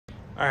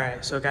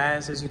Alright, so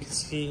guys, as you can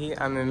see,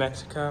 I'm in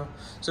Mexico.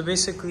 So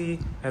basically,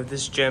 I have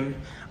this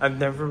gym. I've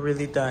never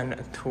really done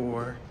a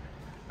tour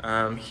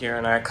here,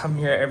 and I come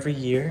here every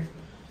year,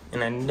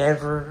 and I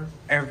never,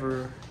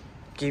 ever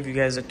gave you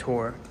guys a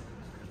tour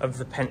of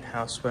the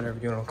penthouse, whatever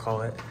you want to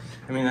call it.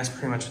 I mean, that's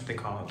pretty much what they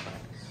call it,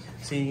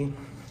 but see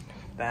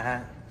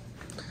that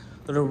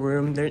little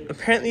room?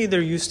 Apparently,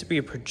 there used to be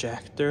a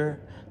projector.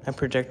 I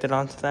projected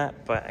onto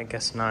that, but I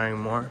guess not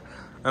anymore.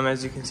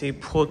 As you can see,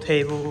 pool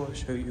table, I'll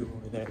show you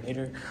over there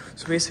later.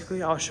 So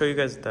basically, I'll show you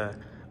guys the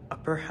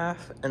upper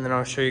half, and then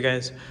I'll show you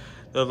guys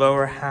the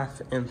lower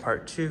half in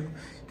part 2.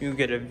 You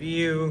get a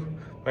view.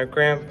 My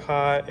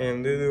grandpa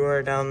and Lulu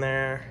are down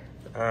there.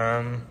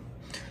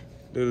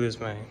 Lulu's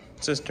my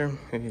sister,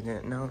 if you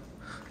didn't know.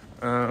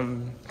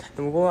 Then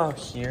we'll go out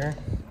here.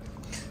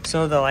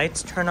 So the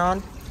lights turn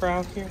on for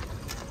out here,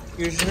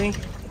 usually,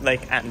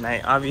 like at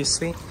night,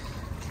 obviously.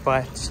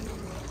 But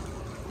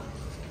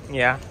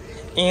yeah.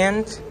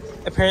 And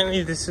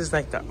apparently this is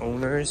like the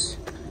owner's,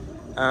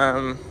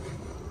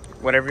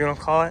 whatever you want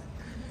to call it.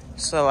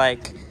 So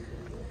like,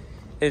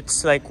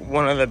 it's like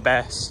one of the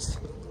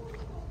best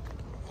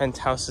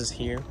penthouses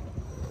here.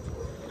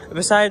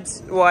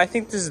 Besides, well, I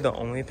think this is the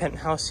only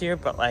penthouse here,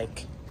 but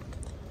like,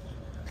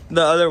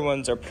 the other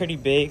ones are pretty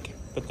big,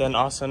 but then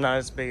also not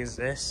as big as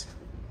this.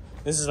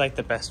 This is like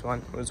the best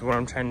one, was what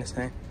I'm trying to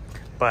say.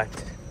 But,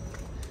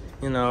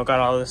 you know, got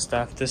all this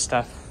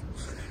stuff.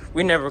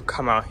 We never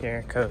come out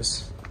here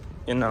because,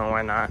 you know,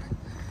 why not?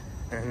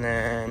 And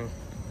then,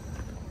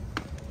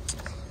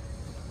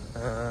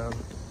 but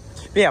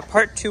yeah,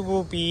 part 2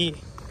 will be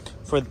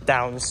for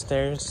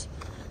downstairs.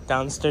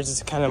 Downstairs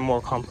is kind of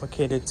more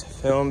complicated to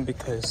film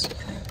because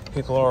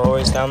people are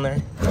always down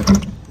there.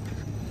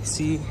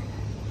 See, you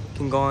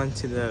can go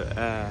onto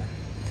the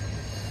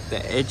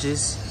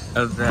edges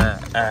of the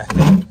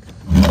thing,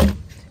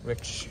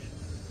 which,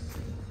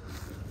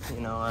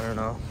 you know, I don't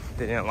know,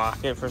 they didn't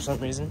lock it for some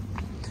reason.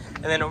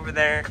 And then over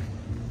there,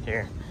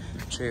 here,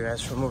 I'll show you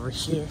guys from over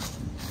here.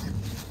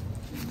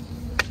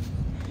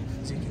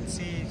 As you can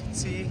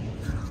see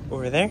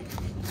over there.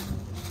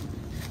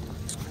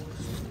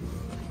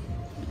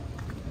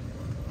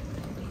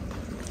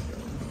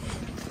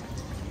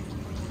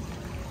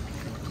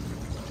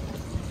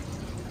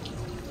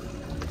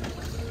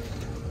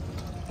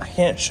 I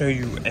can't show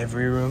you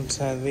every room,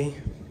 sadly,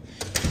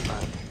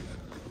 but,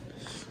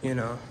 you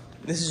know,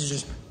 this is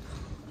just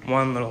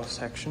one little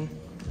section.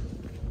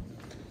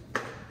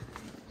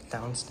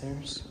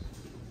 Downstairs.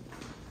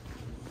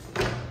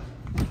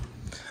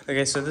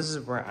 Okay, so this is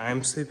where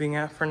I'm sleeping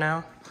at for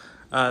now.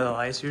 The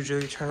lights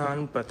usually turn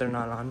on, but they're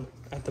not on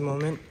at the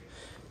moment.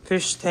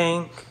 Fish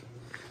tank.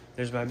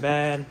 There's my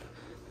bed.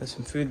 There's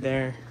some food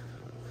there.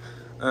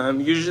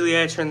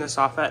 Usually I turn this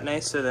off at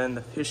night so then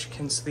the fish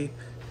can sleep.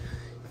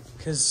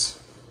 Because,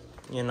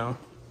 you know,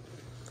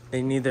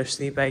 they need their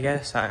sleep, I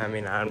guess. I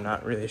mean, I'm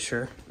not really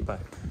sure,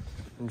 but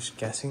I'm just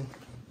guessing.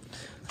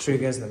 I'll show you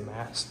guys the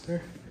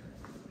master.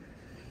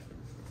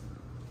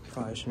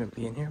 Probably shouldn't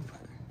be in here,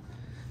 but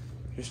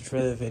just for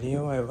the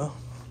video, I will.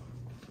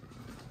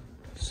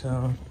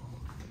 So,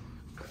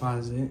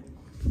 closet.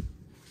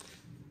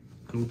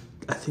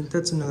 I think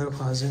that's another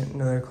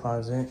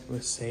closet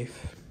with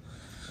safe.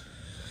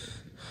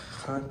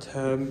 Hot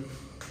tub,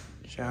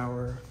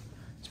 shower.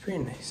 It's pretty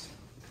nice.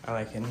 I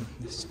like it.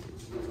 This.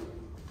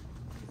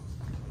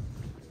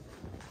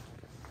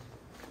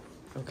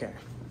 Okay.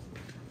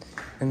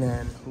 And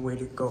then way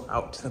to go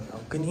out to the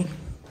balcony.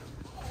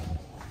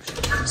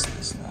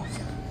 Stuff.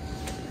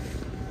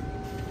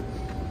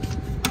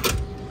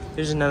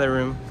 There's another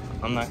room.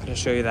 I'm not going to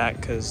show you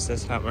that because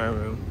that's not my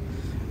room.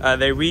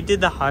 They redid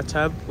the hot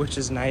tub, which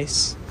is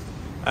nice.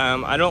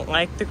 I don't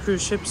like the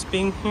cruise ships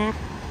being here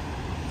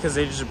because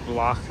they just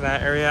block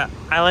that area.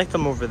 I like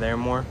them over there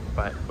more,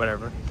 but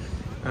whatever.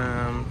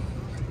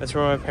 That's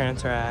where my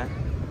parents are at.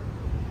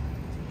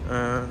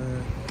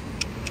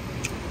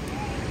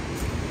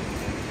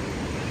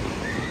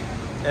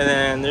 And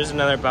then there's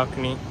another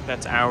balcony,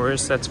 that's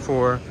ours, that's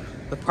for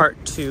the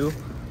part 2.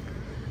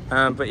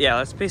 But yeah,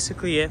 that's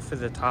basically it for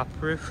the top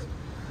roof.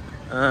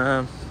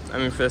 I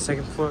mean for the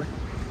second floor.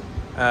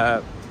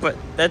 But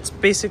that's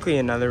basically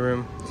another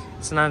room.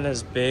 It's not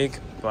as big,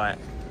 but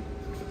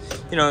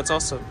you know, it's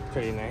also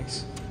pretty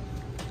nice.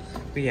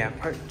 But yeah,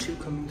 part 2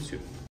 coming soon.